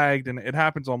get flagged, and it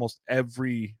happens almost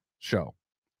every show.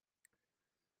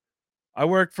 I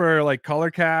work for like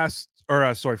Colorcast,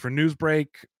 or for Newsbreak.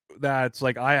 That's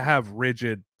like, I have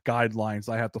rigid guidelines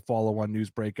I have to follow on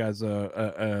Newsbreak as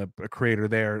a creator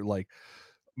there, like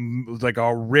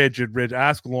a rigid.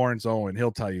 Ask Lawrence Owen,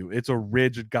 he'll tell you it's a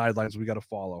rigid guidelines we got to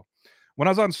follow. When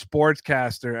I was on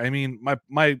Sportscaster, I mean,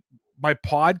 my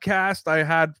podcast, I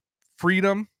had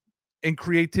freedom and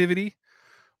creativity,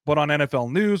 but on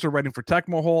NFL News or writing for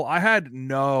Tecmo Hole, I had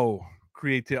no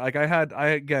creativity. Like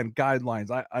I again,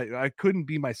 guidelines. I couldn't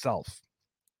be myself.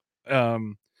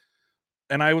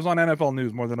 And I was on NFL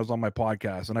News more than I was on my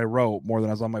podcast, and I wrote more than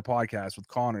I was on my podcast with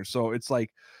Connor. So it's like,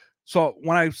 so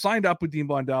when I signed up with Dean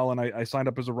Blundell, and I signed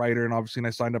up as a writer, and obviously, and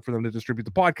I signed up for them to distribute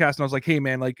the podcast, and I was like, hey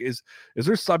man, like, is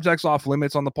there subjects off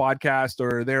limits on the podcast,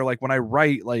 or they're like, when I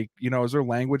write, like, you know, is there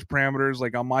language parameters?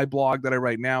 Like on my blog that I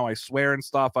write now, I swear and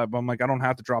stuff. I'm like, I don't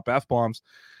have to drop F-bombs.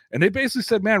 And they basically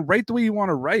said, man, write the way you want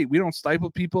to write. We don't stifle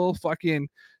people. Fucking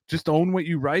just own what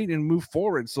you write and move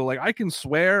forward. So like, I can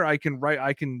swear, I can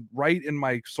write in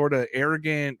my sort of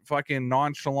arrogant, fucking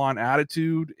nonchalant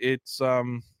attitude. It's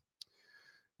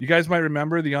you guys might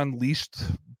remember the Unleashed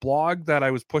blog that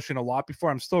I was pushing a lot before.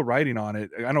 I'm still writing on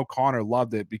it. I know Connor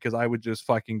loved it because I would just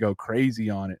fucking go crazy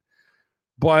on it.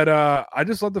 But I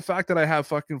just love the fact that I have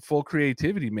fucking full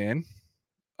creativity, man.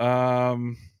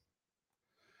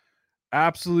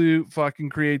 Absolute fucking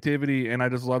creativity, and I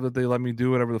just love that they let me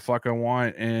do whatever the fuck I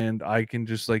want, and I can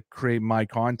just like create my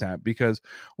content, because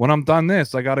when I'm done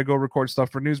this, I got to go record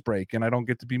stuff for Newsbreak, and I don't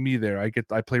get to be me there.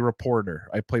 I play reporter,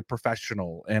 I play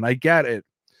professional, and I get it.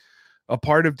 A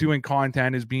part of doing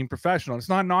content is being professional. It's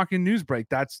not knocking Newsbreak.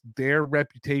 That's their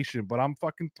reputation, but I'm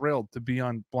fucking thrilled to be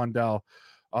on Blundell,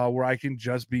 where I can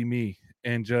just be me,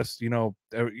 and just, you know,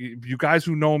 you guys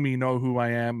who know me know who I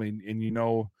am, and you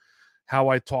know how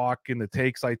I talk and the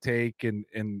takes I take, and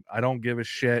I don't give a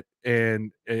shit,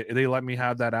 and they let me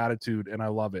have that attitude, and I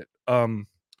love it.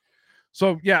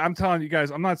 So yeah, I'm telling you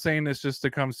guys, I'm not saying this just to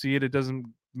come see it. It doesn't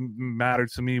matter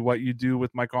to me what you do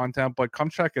with my content, but come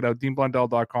check it out,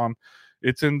 deanblundell.com.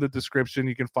 It's in the description.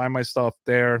 You can find my stuff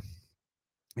there.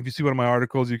 If you see one of my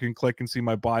articles, you can click and see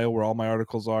my bio where all my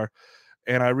articles are.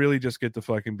 And I really just get to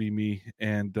fucking be me.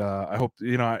 And I hope,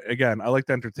 you know, again, I like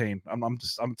to entertain.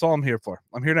 That's all I'm here for.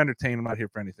 I'm here to entertain. I'm not here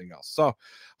for anything else. So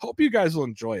hope you guys will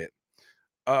enjoy it.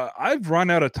 I've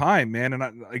run out of time, man. And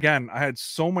I had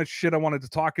so much shit I wanted to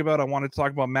talk about. I wanted to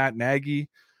talk about Matt Nagy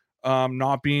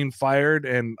not being fired.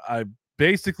 And I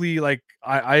basically, like,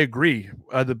 I agree.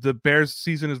 The Bears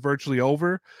season is virtually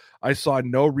over. I saw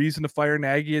no reason to fire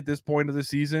Nagy at this point of the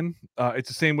season. It's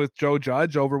the same with Joe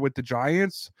Judge over with the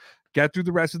Giants. Get through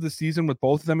the rest of the season with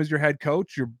both of them as your head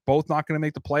coach. You're both not going to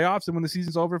make the playoffs. And when the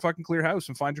season's over, fucking clear house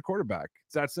and find your quarterback.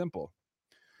 It's that simple.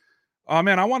 Oh,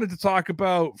 man, I wanted to talk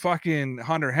about fucking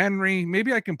Hunter Henry.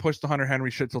 Maybe I can push the Hunter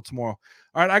Henry shit till tomorrow.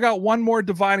 All right, I got one more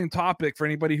dividing topic for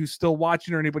anybody who's still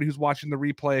watching or anybody who's watching the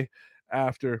replay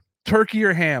after. Turkey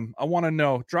or ham? I want to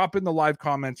know. Drop in the live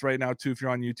comments right now, too, if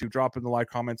you're on YouTube. Drop in the live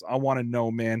comments. I want to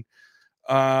know, man.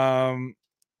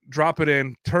 Drop it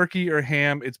in. Turkey or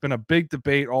ham? It's been a big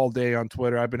debate all day on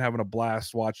Twitter. I've been having a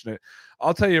blast watching it.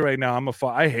 I'll tell you right now,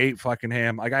 I hate fucking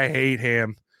ham. Like, I hate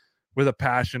ham with a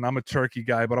passion. I'm a turkey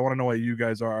guy, but I want to know what you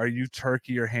guys are. Are you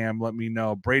turkey or ham? Let me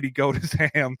know. Brady Goat is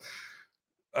ham.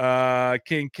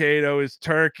 King Cato is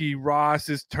turkey. Ross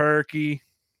is turkey.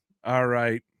 All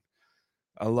right.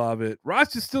 I love it.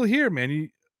 Ross is still here, man.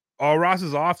 Ross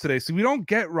is off today. So we don't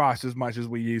get Ross as much as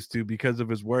we used to because of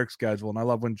his work schedule. And I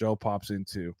love when Joe pops in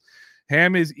too.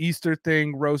 Ham is Easter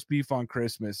thing, roast beef on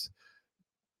Christmas.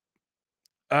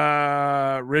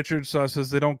 Richard says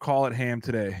they don't call it ham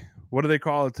today. What do they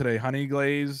call it today? Honey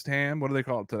glazed ham? What do they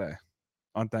call it today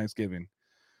on Thanksgiving?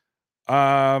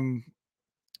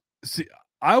 See,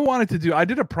 I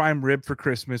did a prime rib for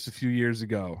Christmas a few years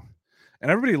ago. And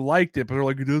everybody liked it, but they're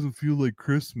like, it doesn't feel like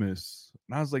Christmas.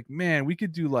 And I was like, man, we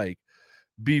could do like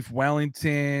beef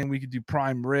Wellington. We could do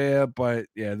prime rib. But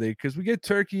yeah, because we get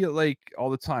turkey like all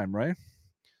the time, right?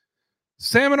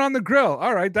 Salmon on the grill.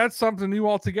 All right, that's something new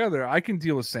altogether. I can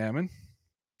deal with salmon.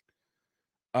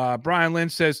 Brian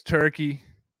Lynch says turkey.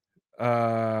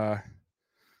 Yeah,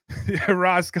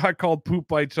 Ross got called poop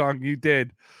by Chung. You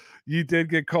did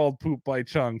get called poop by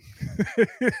Chung.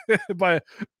 By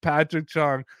Patrick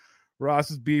Chung.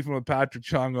 Ross is beefing with Patrick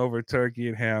Chung over turkey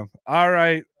and ham. All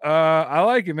right. I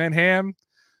like it, man. Ham.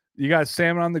 You got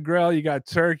salmon on the grill. You got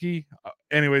turkey.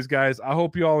 anyways, guys, I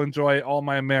hope you all enjoy. All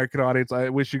my American audience, I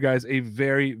wish you guys a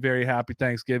very, very happy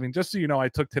Thanksgiving. Just so you know, I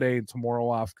took today and tomorrow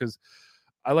off because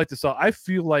I like to sell. I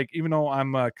feel like, even though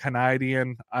I'm a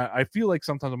Canadian, I feel like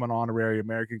sometimes I'm an honorary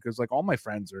American because like all my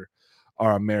friends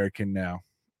are American now.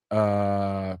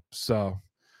 So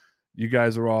you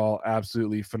guys are all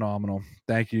absolutely phenomenal.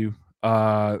 Thank you.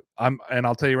 And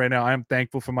I'll tell you right now, I'm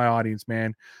thankful for my audience,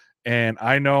 man. And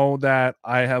I know that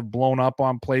I have blown up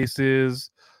on places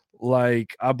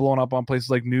like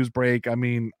Newsbreak. I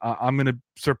mean, I'm going to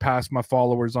surpass my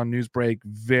followers on Newsbreak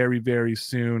very, very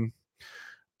soon.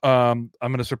 I'm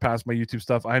going to surpass my YouTube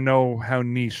stuff. I know how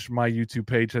niche my YouTube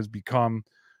page has become,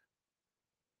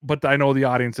 but I know the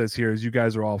audience that's here is you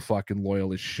guys are all fucking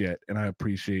loyal as shit, and I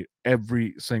appreciate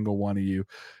every single one of you.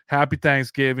 Happy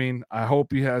Thanksgiving. I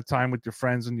hope you have time with your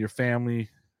friends and your family.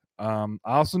 I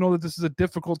also know that this is a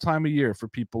difficult time of year for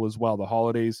people as well. The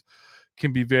holidays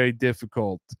can be very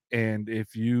difficult, and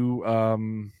if you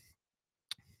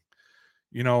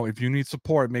if you need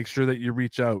support, make sure that you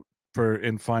reach out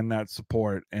and find that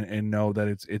support and know that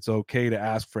it's okay to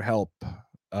ask for help.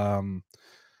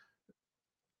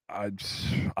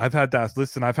 I've had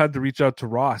to reach out to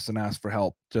Ross and ask for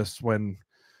help just when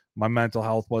my mental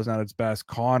health wasn't at its best.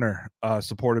 Connor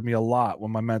supported me a lot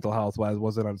when my mental health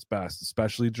wasn't at its best,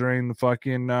 especially during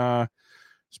the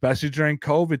especially during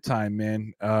COVID time,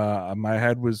 man. My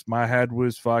head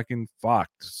was fucking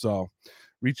fucked. So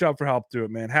reach out for help through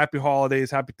it, man. Happy holidays,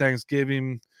 happy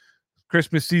Thanksgiving.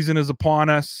 Christmas season is upon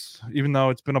us, even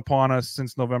though it's been upon us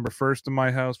since November 1st in my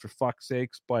house, for fuck's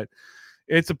sakes, but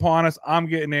it's upon us. I'm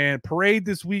getting in parade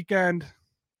this weekend.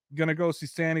 Gonna go see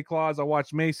Santa Claus. I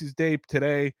watched Macy's Day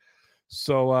today.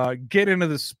 So get into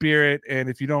the spirit. And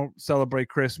if you don't celebrate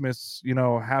Christmas,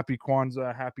 happy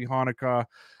Kwanzaa, happy Hanukkah,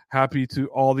 happy to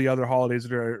all the other holidays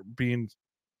that are being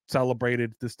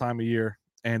celebrated this time of year.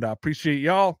 And I appreciate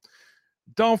y'all.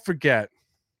 Don't forget,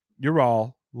 you're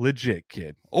all legit,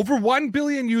 kid. Over 1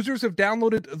 billion users have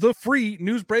downloaded the free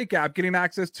Newsbreak app, getting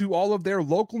access to all of their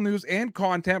local news and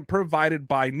content provided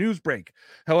by Newsbreak.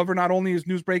 However, not only is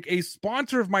Newsbreak a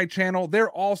sponsor of my channel,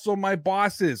 they're also my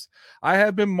bosses. I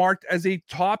have been marked as a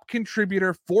top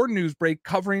contributor for Newsbreak,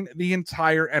 covering the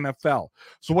entire NFL.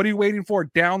 So what are you waiting for?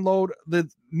 Download the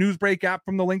Newsbreak app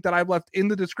from the link that I've left in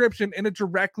the description, and it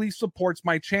directly supports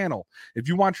my channel. If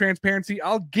you want transparency,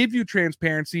 I'll give you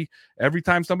transparency. Every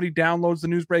time somebody downloads the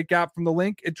Newsbreak app from the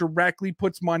link, it directly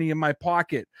puts money in my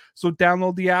pocket. So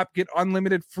download the app, get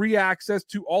unlimited free access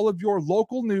to all of your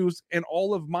local news and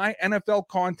all of my NFL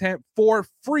content for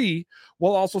free,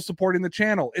 while also supporting the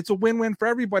channel. It's a win-win for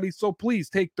everybody. So please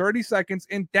take 30 seconds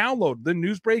and download the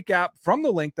Newsbreak app from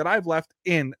the link that I've left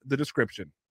in the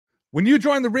description. When you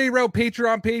join the Ray Route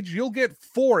Patreon page, you'll get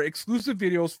 4 exclusive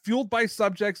videos fueled by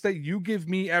subjects that you give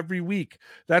me every week.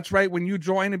 That's right. When you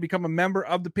join and become a member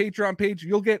of the Patreon page,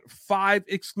 you'll get 5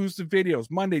 exclusive videos: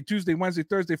 Monday, Tuesday, Wednesday,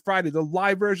 Thursday, Friday, the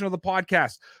live version of the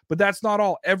podcast. But that's not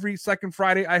all. Every second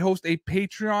Friday, I host a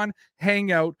Patreon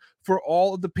hangout for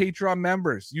all of the Patreon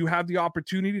members. You have the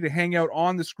opportunity to hang out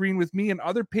on the screen with me and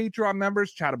other Patreon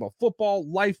members, chat about football,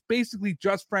 life, basically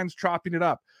just friends chopping it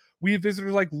up. We have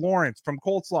visitors like Lawrence from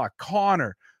Coltslaw,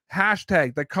 Connor,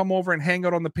 Hashtag, that come over and hang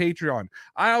out on the Patreon.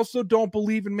 I also don't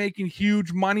believe in making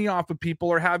huge money off of people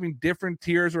or having different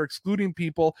tiers or excluding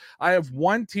people. I have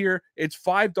one tier. It's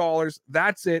 $5.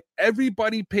 That's it.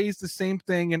 Everybody pays the same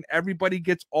thing, and everybody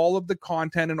gets all of the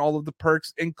content and all of the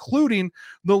perks, including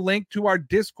the link to our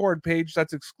Discord page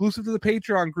that's exclusive to the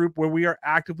Patreon group, where we are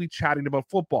actively chatting about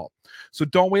football. So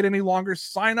don't wait any longer.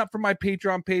 Sign up for my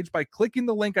Patreon page by clicking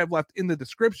the link I've left in the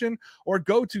description, or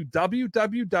go to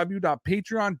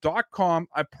www.patreon.com.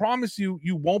 I promise you,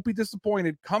 you won't be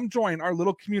disappointed. Come join our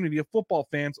little community of football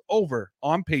fans over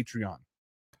on Patreon.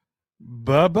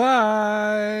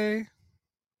 Bye-bye.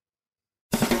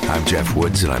 I'm Jeff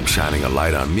Woods, and I'm shining a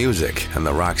light on music and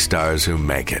the rock stars who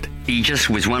make it. He just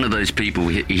was one of those people.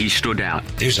 He stood out.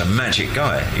 He was a magic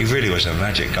guy. He really was a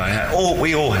magic guy.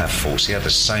 We all have faults. He had the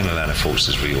same amount of faults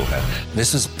as we all had.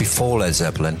 This was before Led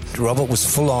Zeppelin. Robert was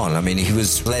full on. I mean, he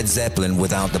was Led Zeppelin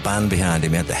without the band behind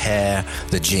him. He had the hair,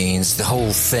 the jeans, the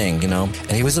whole thing,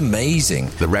 and he was amazing.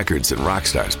 The Records and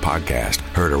Rockstars podcast,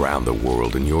 heard around the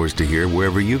world, and yours to hear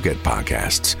wherever you get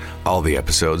podcasts. All the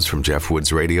episodes from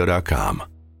JeffWoodsRadio.com.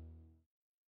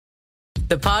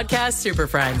 The Podcast Super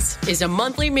Friends is a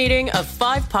monthly meeting of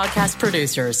 5 podcast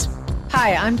producers.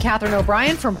 Hi, I'm Catherine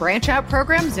O'Brien from Branch Out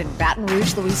Programs in Baton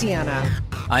Rouge, Louisiana.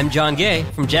 I'm John Gay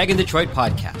from Jag and Detroit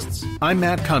Podcasts. I'm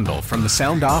Matt Kundle from the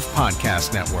Sound Off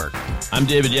Podcast Network. I'm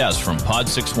David Yaz from Pod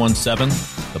 617,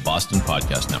 the Boston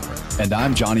Podcast Network. And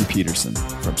I'm Johnny Peterson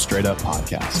from Straight Up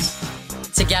Podcasts.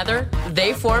 Together,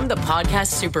 they form the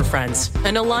Podcast Super Friends,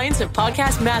 an alliance of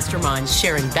podcast masterminds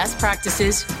sharing best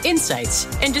practices, insights,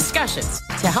 and discussions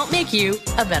to help make you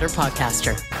a better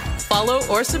podcaster. Follow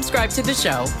or subscribe to the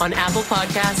show on Apple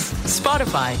Podcasts,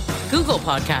 Spotify, Google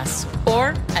Podcasts, or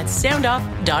at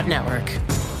soundoff.network.